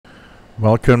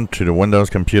Welcome to the Windows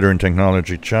Computer and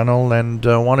Technology channel, and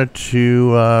wanted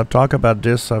to talk about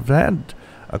this. I've had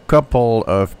a couple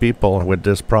of people with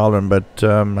this problem, but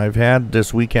I've had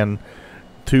this weekend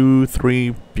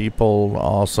 2-3 people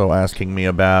also asking me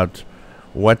about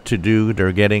what to do.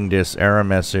 They're getting this error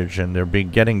message, and they've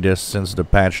been getting this since the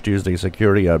Patch Tuesday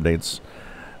security updates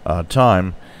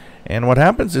time. And what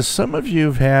happens is some of you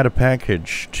have had a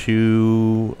package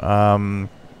to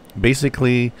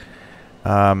basically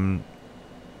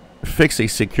fix a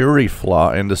security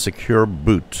flaw in the secure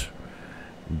boot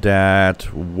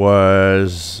that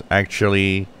was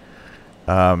actually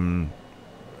a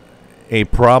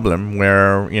problem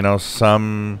where, you know,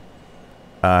 some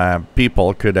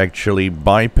people could actually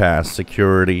bypass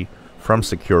security from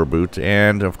secure boot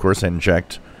and of course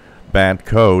inject bad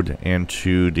code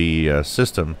into the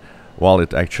system while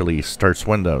it actually starts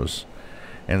Windows.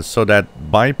 And so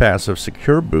that bypass of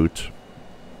secure boot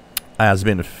has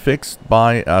been fixed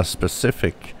by a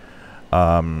specific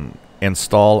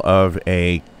install of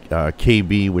a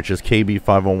KB, which is KB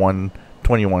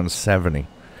 501.2170.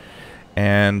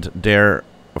 And there,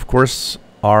 of course,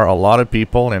 are a lot of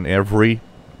people in every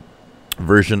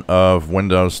version of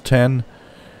Windows 10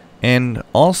 and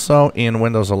also in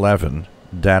Windows 11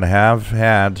 that have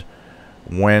had,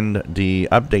 when the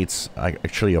updates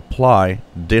actually apply,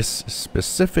 this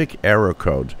specific error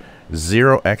code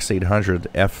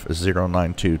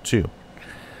 0x800f0922.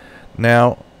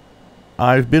 Now,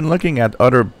 I've been looking at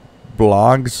other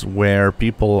blogs where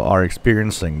people are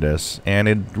experiencing this, and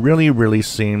it really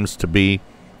seems to be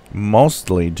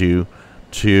mostly due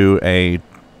to a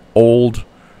old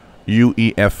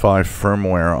UEFI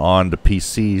firmware on the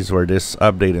PCs where this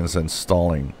update is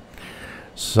installing.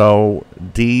 So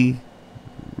the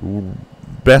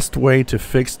best way to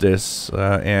fix this,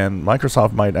 and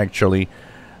Microsoft might actually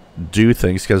do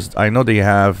things, because I know they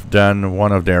have done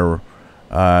one of their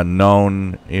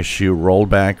known issue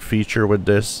rollback feature with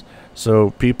this, so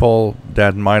people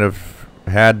that might have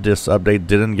had this update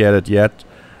didn't get it yet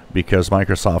because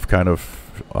Microsoft kind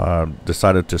of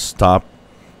decided to stop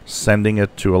sending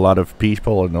it to a lot of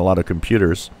people and a lot of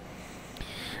computers.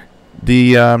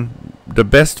 The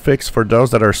best fix for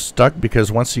those that are stuck,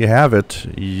 because once you have it,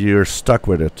 you're stuck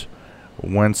with it.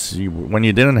 When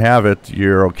you didn't have it,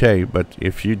 you're okay, but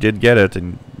if you did get it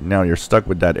and now you're stuck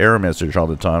with that error message all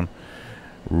the time,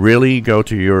 really go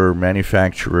to your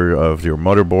manufacturer of your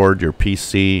motherboard, your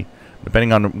PC,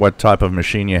 depending on what type of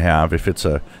machine you have. If it's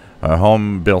a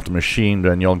home-built machine,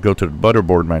 then you'll go to the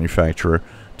motherboard manufacturer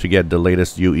to get the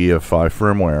latest UEFI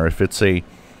firmware. If it's a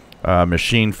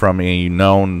machine from a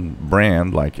known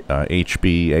brand like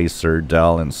HP, Acer,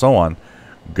 Dell, and so on,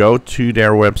 go to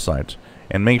their website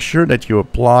and make sure that you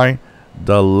apply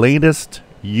the latest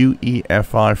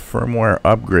UEFI firmware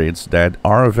upgrades that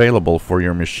are available for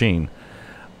your machine.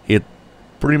 It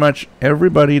pretty much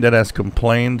everybody that has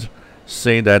complained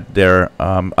say that their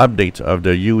update of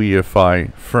the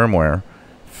UEFI firmware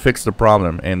fixed the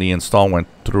problem and the install went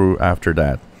through after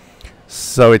that.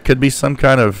 So it could be some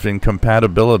kind of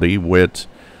incompatibility with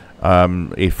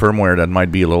a firmware that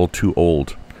might be a little too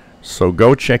old. So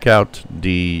go check out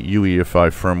the UEFI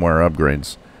firmware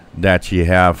upgrades that you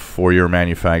have for your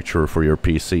manufacturer for your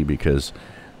PC, because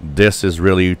this is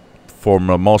really, for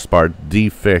the most part, the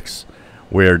fix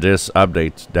where this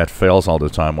update that fails all the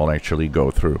time will actually go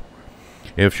through.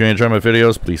 If you enjoy my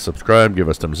videos, please subscribe, give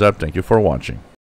us thumbs up. Thank you for watching.